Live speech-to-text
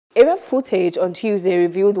Aerial footage on Tuesday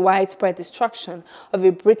revealed widespread destruction of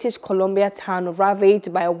a British Columbia town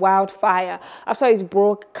ravaged by a wildfire after it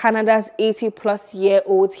broke Canada's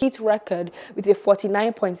 80-plus-year-old heat record with a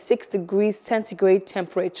 49.6 degrees centigrade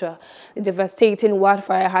temperature. The devastating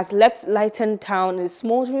wildfire has left Lytton town in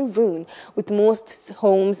smoldering ruin, with most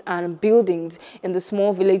homes and buildings in the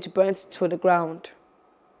small village burnt to the ground.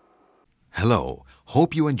 Hello,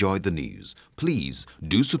 hope you enjoyed the news. Please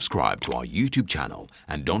do subscribe to our YouTube channel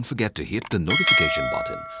and don't forget to hit the notification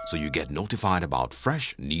button so you get notified about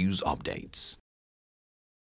fresh news updates.